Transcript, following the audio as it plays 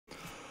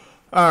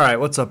Alright,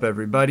 what's up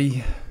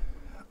everybody?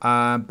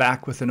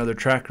 Back with another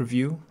track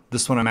review.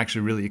 This one I'm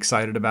actually really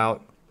excited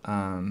about.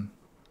 I'm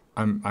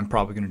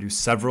probably going to do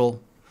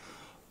several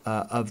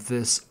of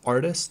this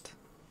artist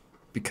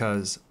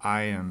because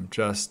I'm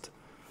just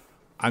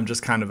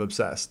kind of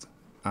obsessed.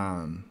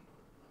 I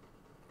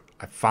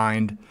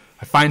find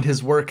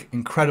his work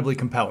incredibly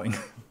compelling.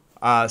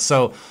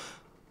 So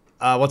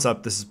what's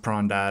up? This is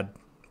Prawn Dad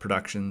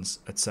Productions,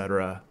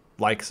 etc.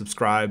 Like,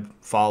 subscribe,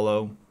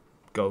 follow,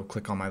 go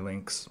click on my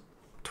links.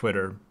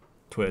 Twitter,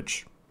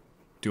 Twitch,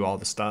 do all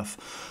the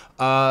stuff.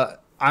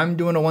 I'm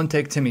doing a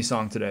WUNTAYK TIMMY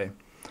song today.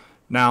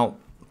 Now,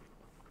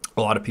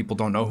 a lot of people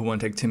don't know who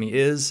WUNTAYK TIMMY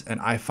is, and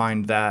I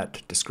find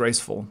that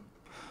disgraceful.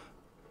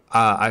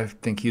 I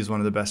think he's one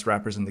of the best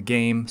rappers in the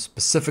game,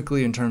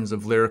 specifically in terms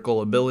of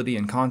lyrical ability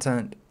and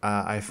content.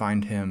 I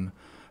find him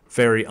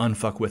very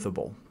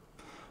unfuckwithable.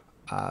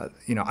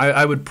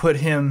 I would put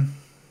him.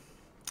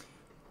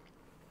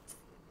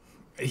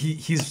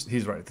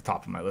 He's right at the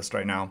top of my list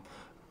right now.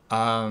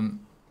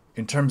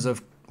 In terms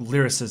of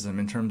lyricism,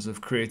 in terms of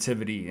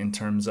creativity, in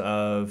terms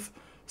of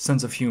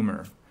sense of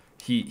humor,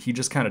 he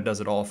just kind of does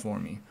it all for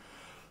me.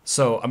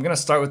 So I'm going to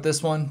start with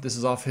this one. This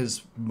is off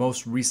his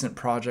most recent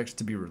project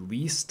to be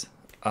released,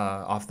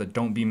 off the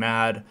Don't Be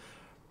Mad.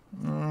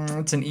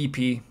 It's an EP.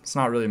 It's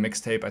not really a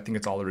mixtape. I think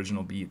it's all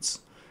original beats.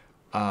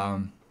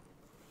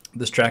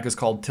 This track is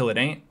called Till It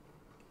Ain't,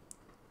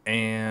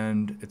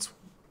 and it's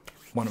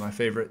one of my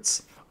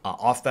favorites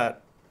off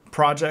that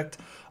project.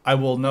 I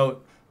will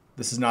note,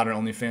 this is not an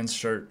OnlyFans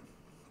shirt.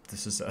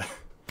 This is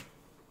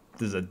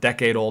a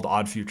decade-old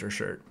Odd Future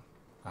shirt.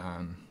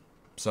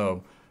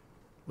 So,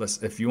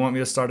 listen, if you want me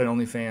to start an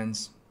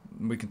OnlyFans,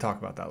 we can talk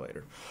about that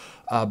later.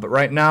 But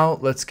right now,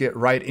 let's get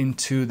right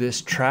into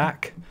this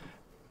track.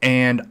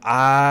 And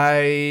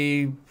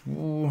I'm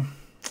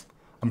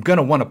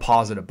gonna want to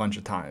pause it a bunch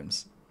of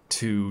times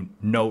to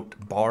note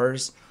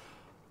bars.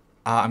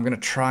 I'm gonna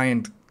try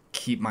and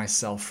keep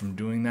myself from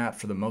doing that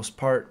for the most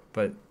part,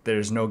 but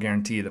there's no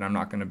guarantee that I'm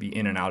not going to be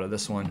in and out of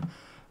this one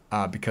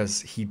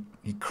because he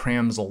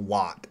crams a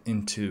lot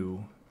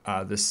into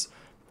this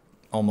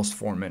almost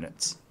 4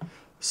 minutes.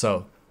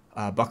 So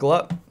buckle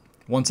up.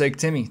 WUNTAYK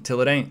TIMMY,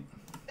 Till It Ain't.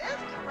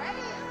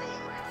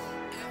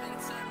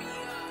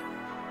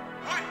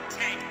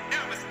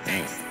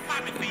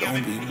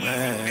 Don't be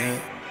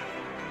mad.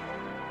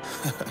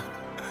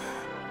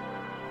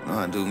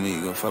 Nah, do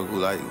me, go fuck who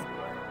like you.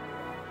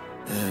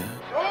 Yeah.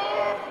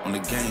 On the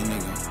game,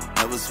 nigga.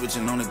 Never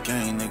switching on the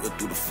game, nigga.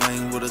 Through the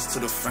flame with us to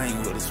the fame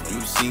with us.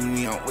 When you see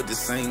me out with the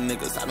same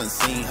niggas, I done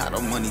seen how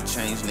the money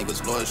change,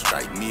 niggas. Lord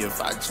strike me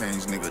if I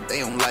change, nigga.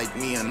 They don't like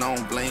me and I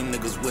don't blame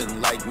niggas. Wouldn't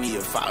like me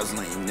if I was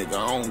lame, nigga.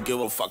 I don't give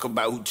a fuck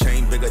about who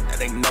chain bigger.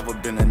 That ain't never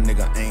been a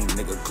nigga aim,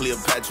 nigga.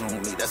 Cleopatra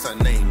on me, that's her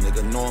name,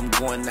 nigga. Know I'm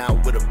going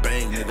out with a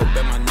bang, nigga.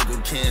 Bet my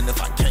nigga can if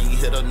I can't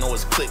hit her. Know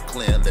it's click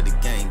clean, let the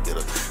gang get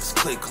her. It's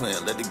click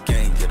clean, let the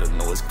gang get her.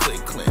 Know it's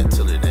click clean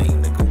till it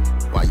ain't, nigga.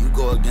 Why you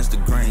go against the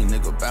grain,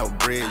 nigga? About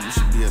bread, you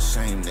should be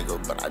ashamed, nigga.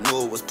 But I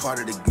knew it was part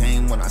of the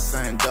game when I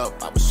signed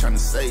up. I was trying to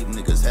save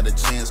niggas, had a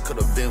chance,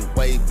 could've been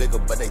way bigger,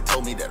 but they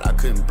told me that I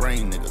couldn't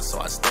bring niggas, so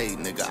I stayed,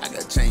 nigga. I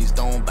got changed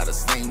on by the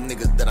same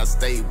niggas that I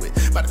stayed with,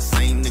 by the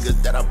same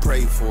niggas that I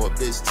prayed for. A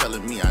bitch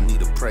telling me I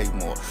need to pray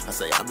more. I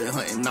say I've been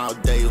hunting all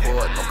day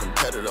hard, no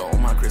competitor.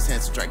 On my Chris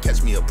Hansen try to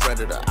catch me a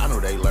predator. I know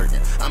they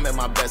lurking. I'm at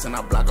my best and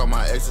I block all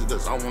my exes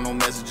cause I don't want no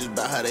messages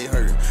about how they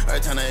hurting.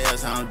 Every time they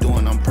ask how I'm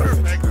doing, I'm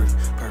perfect.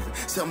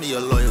 Tell me your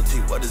loyalty,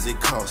 what does it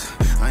cost?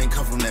 I ain't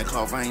come from that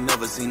cloth, I ain't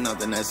never seen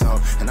nothing, that's all.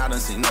 And I done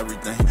seen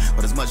everything,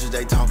 but as much as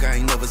they talk, I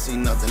ain't never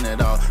seen nothing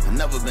at all. I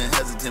never been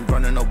hesitant,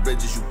 burning no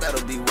bridges. You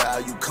better be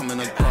wild, you coming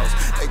across.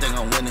 They think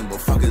I'm winning, but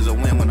fuck is a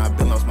win when I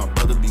been lost my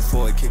brother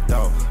before it kicked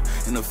off.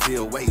 In the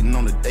field, waiting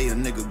on the day a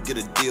nigga get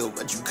a deal,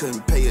 but you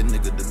couldn't pay a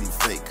nigga to be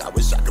fake. I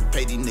wish I could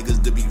pay these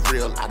niggas to be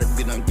real. I done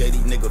been on gay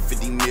these niggas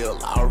 50 mil.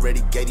 I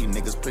already gave these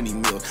niggas plenty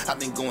meals. I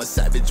been going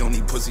savage on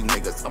these pussy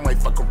niggas. I might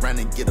fuck around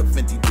and get a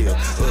Fenty deal.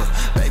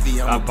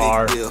 Baby, I'm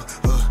a big deal.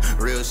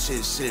 Real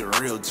shit,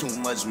 real. Too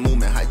much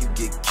movement, how you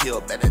get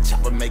killed. Bet that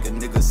chopper make a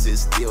nigga sit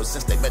still.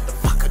 Since they bet the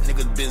fucker,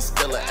 niggas been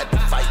stiller at the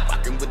fight,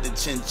 rockin' with the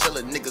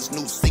chinchilla. Niggas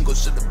new single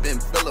should've been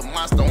filler.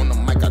 Monster on the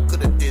mic, I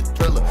could've did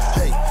Thriller.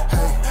 Hey,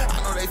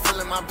 I know they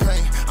feeling my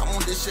pain. I'm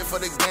on this shit for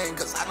the game,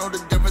 cause I know the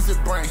difference it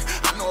bring.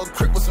 I know a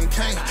crip with some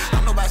cane.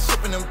 I know about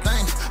shipping them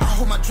things. I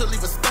hope my drill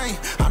leave a stain.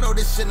 I know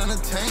this shit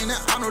entertaining.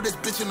 I know this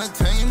bitch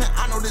entertainment.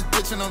 I know this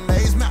bitch in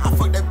amazement. I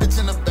fuck that bitch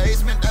in the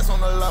basement, that's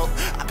on the low.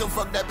 I can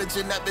fuck that bitch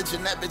and that bitch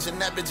and that bitch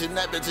and that bitch and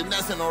that bitch, and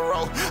that's in a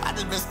row. I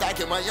just been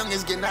stacking, my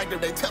youngins getting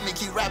active. They tell me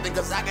keep rapping,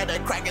 cause I got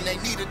that crack and they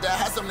needed to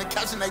have something to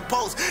catch and they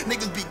post.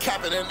 Niggas be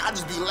capping and I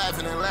just be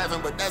laughing and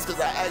laughing, but that's cause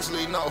I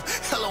actually know.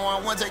 Hello,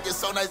 on WUNTAYK, it's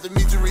so nice to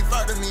meet you.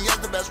 Refer to me as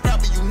the best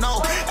rapper you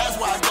know. That's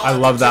why I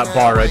love that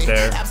bar right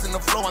there. Absent the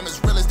flow, I'm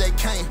as real as they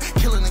came.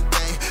 Killing the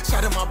game.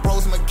 Shout out my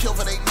bros, I'ma kill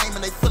for they name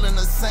and they feeling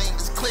the same.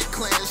 It's click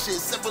clean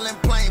shit, simple and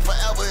plain.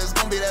 Forever it's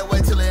gonna be that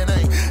way till it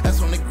ain't.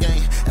 That's on the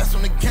game, that's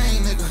on the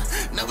game,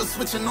 nigga. Never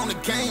switching on the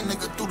game,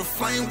 nigga. Through the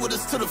flame with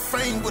us to the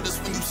frame with us.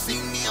 When you see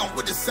me I'm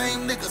with the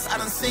same niggas. I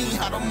done seen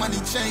how the money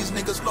change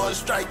niggas. Lord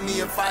strike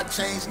me if I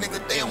change, nigga.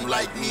 They don't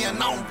like me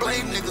and I don't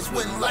blame niggas.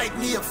 Wouldn't like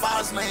me if I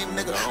was lame,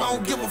 nigga. I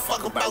don't give a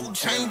fuck about who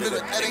changed, nigga.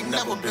 That ain't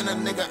never been a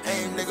nigga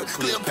aim, nigga.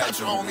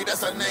 Cleopatra on me,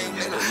 that's her name,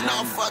 nigga.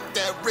 Nah, fuck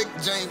that Rick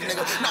James,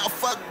 nigga. Nah,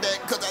 fuck that,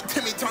 cause I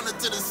Timmy turned it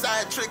to the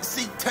side trick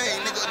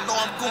C-Tane, nigga. Know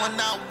I'm going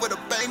out with a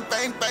bang,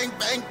 bang, bang,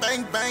 bang,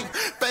 bang, bang.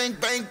 Bang,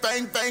 bang,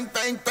 bang, bang,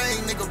 bang, bang,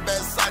 nigga.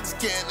 Bad socks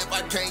can if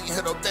I can't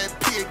hit up that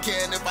pig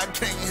can. If I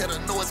can't hit her,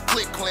 know it's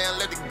Click Clan,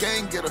 let the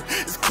gang get her.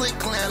 It's Click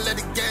Clan, let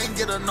the gang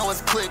get her. Know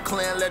it's Click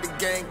Clan, let the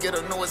gang get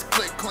her. Know it's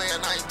Click Clan,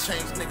 I ain't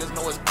changed niggas.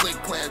 Know it's Click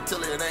Clan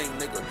till it ain't,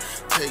 nigga.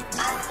 Take me.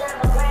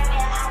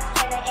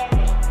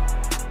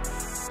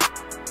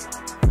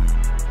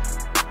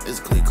 It's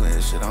Click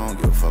Clan shit, I don't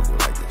give a fuck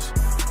with like this shit.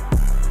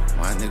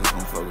 My niggas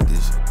gon' fuck with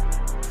this shit.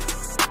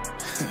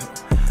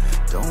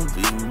 Don't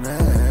be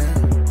mad.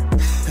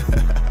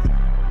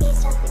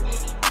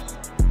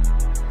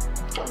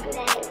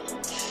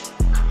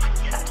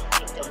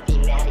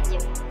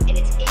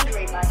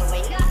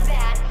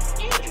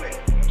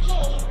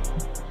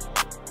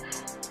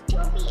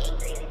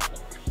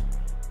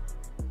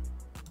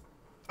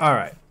 All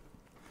right.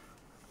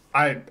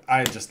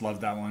 I just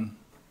love that one.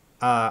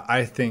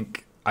 I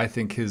think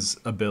his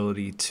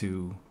ability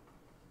to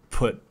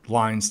put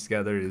lines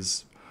together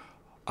is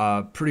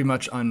pretty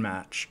much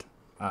unmatched.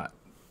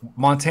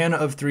 Montana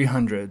of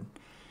 300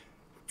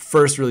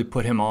 first really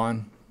put him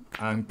on.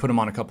 Put him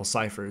on a couple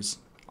ciphers.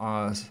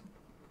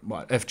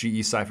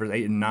 FGE ciphers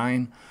 8 and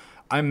 9.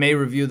 I may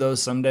review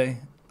those someday.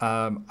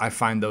 I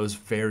find those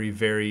very,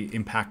 very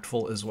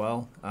impactful as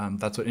well.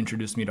 That's what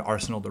introduced me to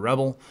Arsenal the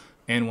Rebel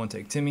and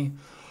WUNTAYK TIMMY.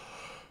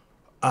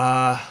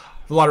 A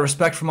lot of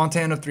respect for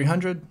Montana of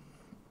 300,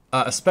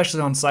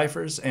 especially on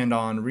ciphers and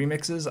on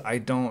remixes. I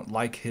don't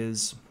like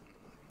his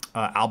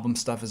album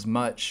stuff as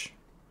much.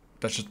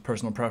 That's just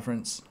personal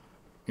preference.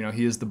 You know,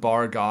 he is the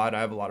bar god.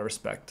 I have a lot of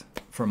respect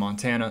for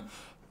Montana,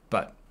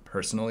 but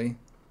personally,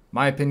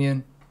 my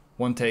opinion,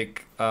 WUNTAYK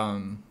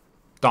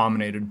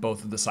dominated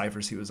both of the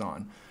ciphers he was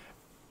on.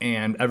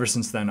 And ever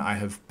since then, I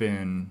have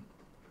been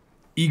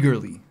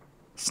eagerly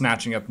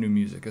snatching up new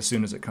music as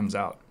soon as it comes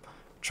out.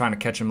 Trying to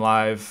catch him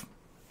live.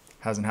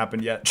 Hasn't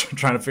happened yet.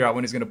 Trying to figure out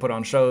when he's going to put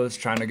on shows.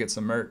 Trying to get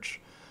some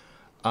merch.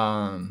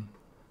 I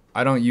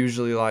don't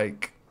usually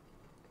like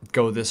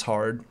go this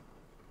hard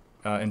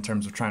in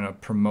terms of trying to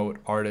promote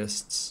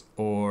artists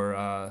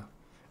or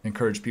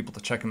encourage people to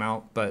check him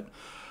out. But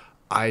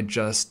I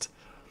just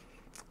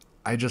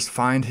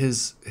find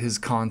his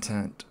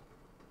content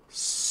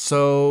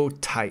so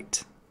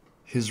tight.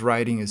 His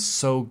writing is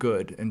so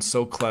good and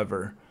so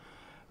clever.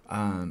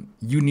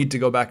 You need to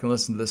go back and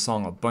listen to this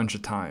song a bunch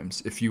of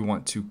times if you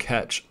want to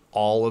catch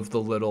all of the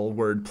little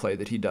wordplay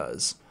that he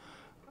does.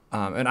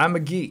 And I'm a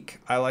geek.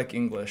 I like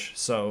English.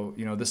 So,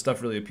 you know, this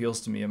stuff really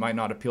appeals to me. It might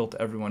not appeal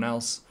to everyone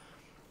else.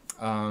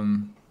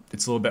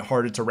 It's a little bit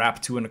harder to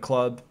rap to in a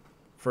club,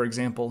 for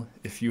example,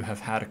 if you have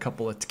had a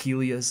couple of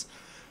tequilas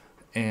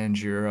and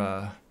you're,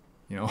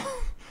 you know,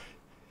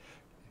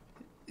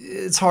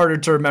 it's harder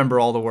to remember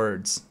all the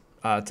words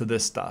to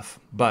this stuff.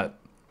 But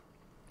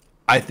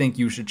I think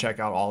you should check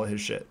out all of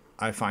his shit.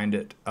 I find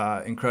it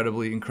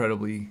incredibly,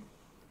 incredibly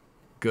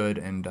good,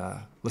 and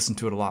listen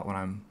to it a lot when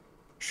I'm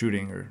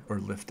shooting or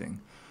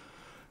lifting.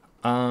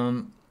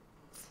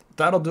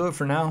 That'll do it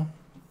for now.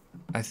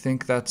 I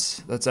think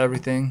that's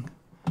everything.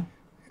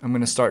 I'm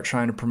gonna start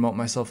trying to promote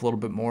myself a little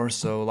bit more.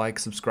 So like,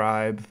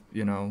 subscribe,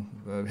 you know,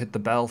 hit the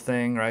bell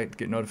thing, right?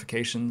 Get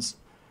notifications.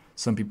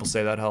 Some people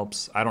say that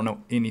helps. I don't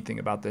know anything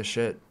about this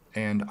shit,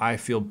 and I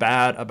feel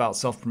bad about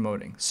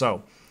self-promoting.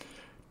 So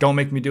don't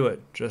make me do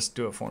it. Just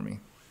do it for me.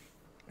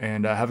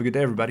 And have a good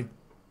day, everybody.